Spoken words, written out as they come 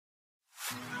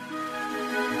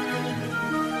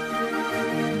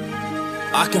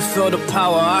I can feel the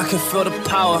power, I can feel the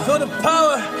power. Feel the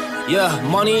power. Yeah,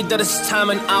 money that is time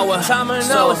and hour. Time and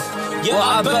hour. Yeah, well,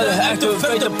 I better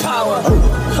activate the power.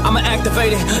 I'ma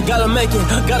activate it, gotta make it,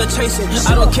 gotta chase it.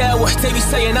 I don't care what they be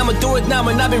saying, I'ma do it now.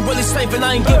 And I've been really safe and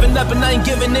I ain't giving up and I ain't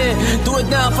giving in. Do it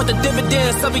now for the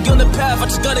dividends, I'll be on the path, I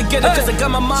just gotta get it. Cause I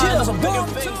got my mind on some bigger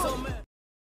things.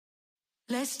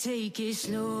 Let's take it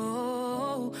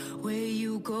slow. Where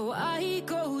you go, I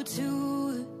go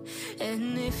too.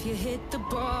 And if you hit the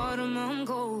bottom, I'm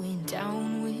going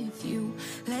down with you.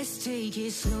 Let's take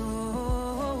it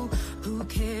slow. Who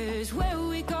cares where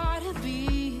we gotta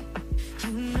be?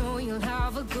 You know you'll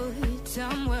have a good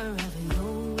time wherever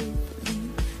you're with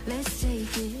me. Let's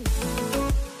take it slow.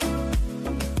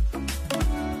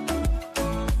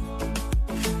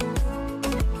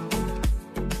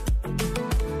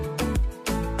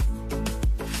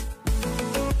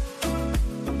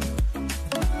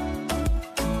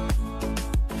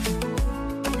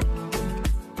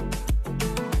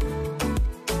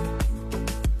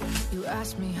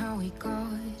 Ask me how we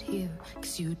got here,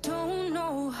 cause you don't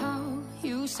know how.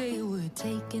 You say we're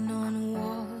taking on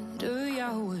water,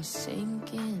 yeah, we're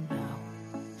sinking now.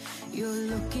 You're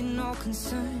looking all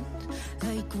concerned,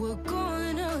 like we're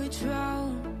gonna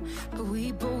drown. But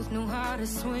we both know how to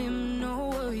swim, no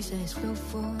worries, let's float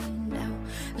for now.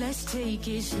 Let's take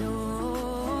it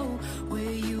slow.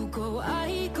 Where you go,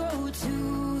 I go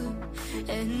too.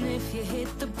 And if you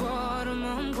hit the bottom,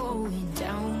 I'm going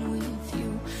down with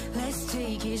you. Let's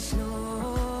take it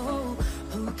slow.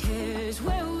 Who cares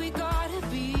where we gotta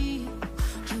be?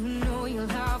 You know you'll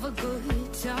have a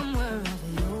good time wherever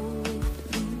you're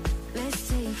with me. Let's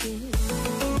take it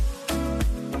slow.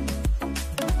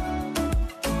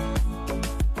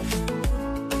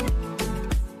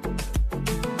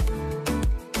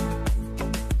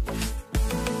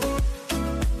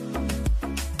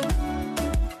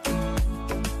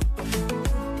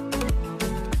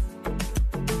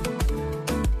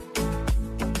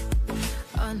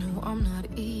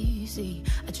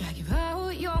 I drag you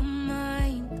out your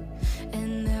mind,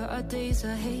 and there are days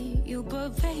I hate you,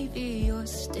 but baby, you're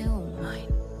still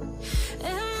mine.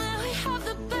 And then we have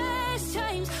the best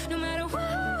times, no matter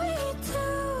what we do.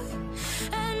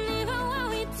 And even when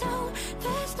we don't,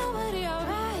 there's nobody I'd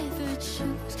rather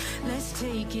choose. Let's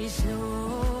take it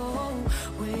slow.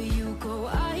 Where you go,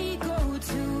 I go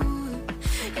too.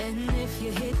 And if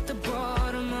you hit the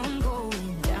bottom, I'm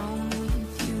going down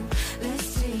with you.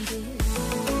 Let's take it.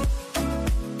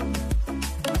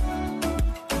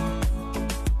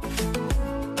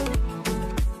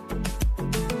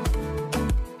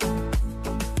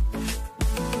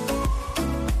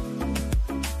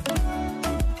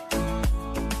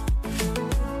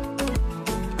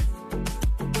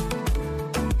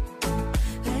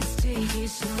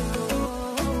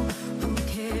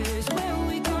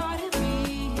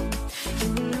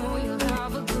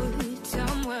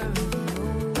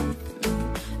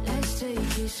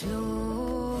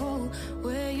 Slow,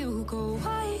 where you go,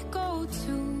 I go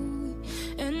too.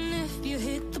 And if you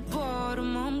hit the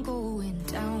bottom, I'm going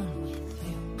down with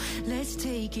you. Let's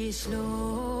take it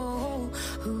slow.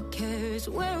 Who cares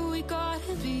where we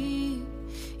gotta be?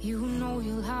 You know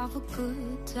you'll have a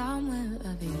good time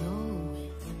wherever you're.